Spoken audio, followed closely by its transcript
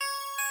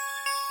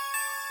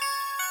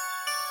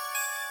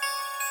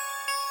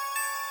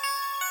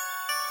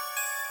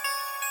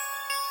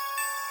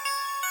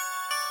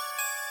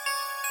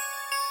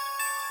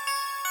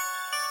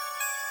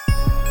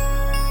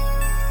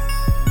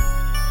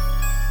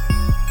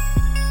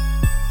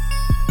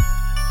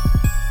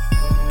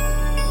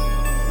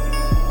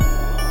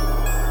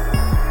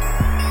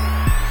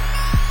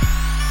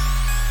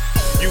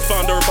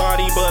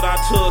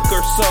took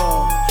her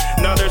soul.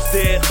 Now there's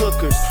dead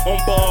hookers on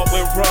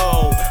Baldwin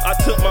Road. I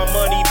took my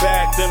money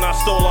back, then I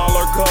stole all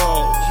her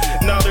gold.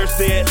 Now there's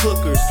dead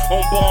hookers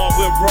on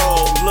Baldwin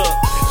Road. Look,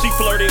 she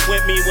flirted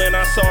with me when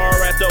I saw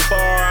her at the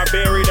bar. I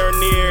buried her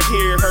near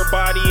here, her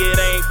body it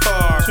ain't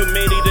far. Too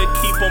many to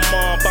keep them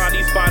all,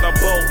 bodies by the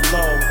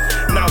boatload.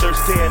 Now there's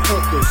dead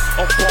hookers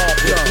on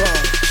Baldwin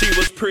Road. She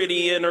was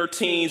pretty in her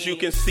teens, you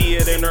can see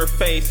it in her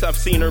face. I've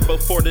seen her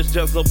before this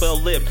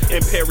Jezebel lived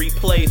in Perry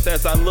Place.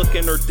 As I look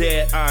in her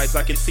dead eyes,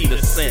 I can see the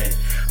sin.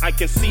 I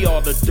can see all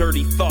the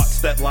dirty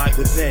thoughts that lie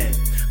within.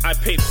 I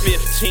paid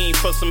 15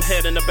 for some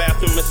head in the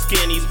bathroom of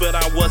skinnies, but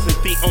I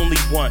wasn't the only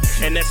one.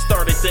 And that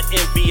started the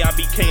envy. I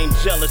became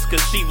jealous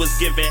cause she was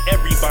giving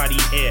everybody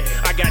head.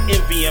 I got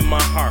envy in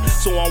my heart,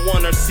 so I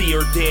wanna see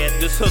her dead.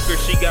 This hooker,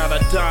 she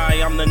gotta die,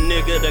 I'm the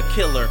nigga to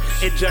kill her.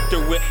 Inject her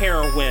with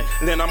heroin,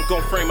 then I'm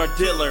gon' frame her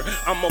dealer.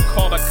 I'ma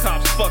call the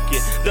cops, fuck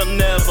it, they'll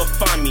never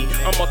find me.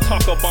 I'ma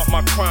talk about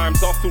my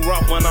crimes all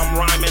throughout when I'm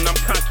rhyming. I'm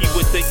cocky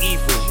with the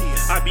evil,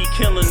 I be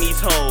killing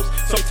these hoes.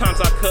 Sometimes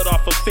I cut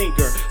off a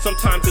finger,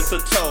 sometimes it's a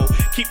toe.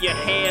 Keep your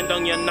hand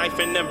on your knife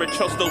and never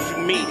trust those you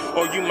meet,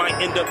 or you might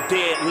end up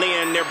dead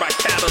laying there by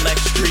Cadillac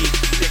Street.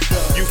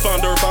 You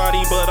found her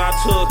body, but I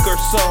took her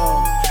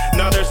soul.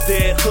 Now there's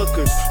dead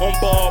hookers on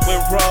Baldwin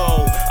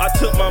Road. I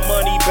took my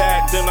money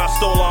back, then I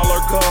stole all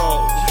her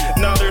gold.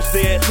 Now there's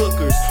dead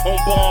hookers on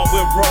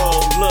Baldwin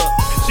Road. Look,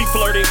 she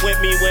flirted with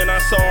me when I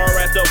saw her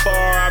at the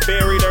bar. I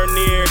buried her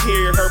near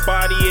here, her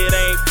body it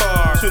ain't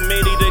far. Too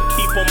many to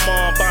keep them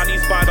all,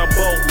 bodies by the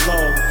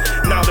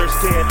boatload. Now there's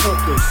dead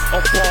hookers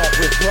on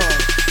Baldwin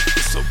Road.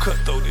 It's so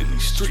cutthroat in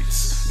these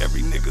streets.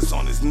 Every nigga's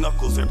on his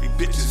knuckles, every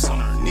bitch is on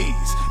her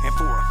knees. And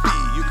for a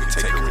fee, you can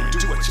take her and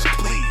do what you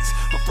please.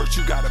 But first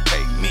you gotta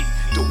pay me,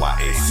 the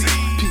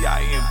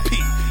YSCPIMP.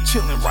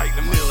 Chillin' right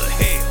in the middle of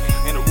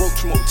hell, in a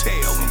roach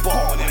motel in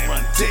Baldwin and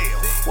Rundell.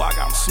 While I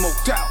got them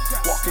smoked out,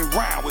 walking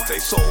around with they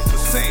soul for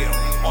sale.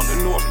 On the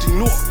northy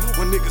north,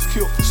 when niggas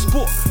kill for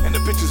sport, and the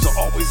bitches are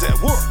always at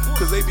work,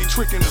 cause they be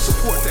tricking to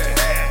support that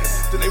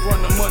ass. Then they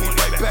run the money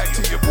right back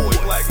to your boy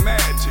Black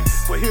Magik.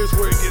 But here's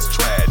where it gets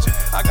tragic,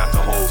 I got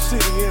the whole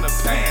city in a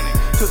panic,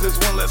 cause there's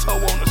one less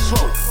hoe on the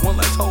stroke, one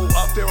less hoe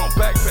up there on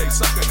back pay,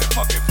 sucking and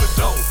fucking for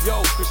dough.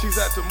 Yo, cause she's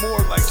at the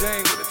morgue like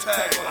Jane with a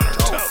tag on her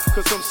toe,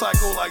 cause some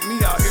psycho like me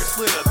out here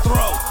slit her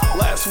throat.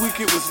 Last week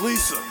it was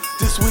Lisa,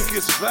 this week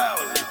it's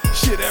Valerie.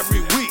 Shit,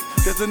 every week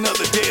there's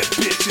another dead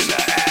bitch in the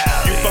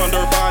alley. You found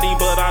her body,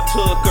 but I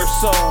took her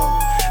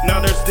soul. Now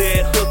there's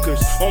dead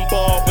hookers on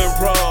Baldwin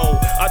Road.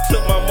 I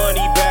took my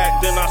money back,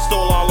 then I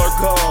stole all her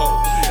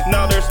gold.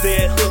 Now there's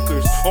dead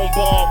hookers on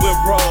Baldwin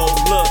Road.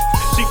 Look,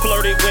 she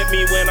flirted with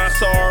me when I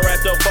saw her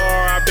at the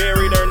bar. I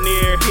buried her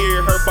near here,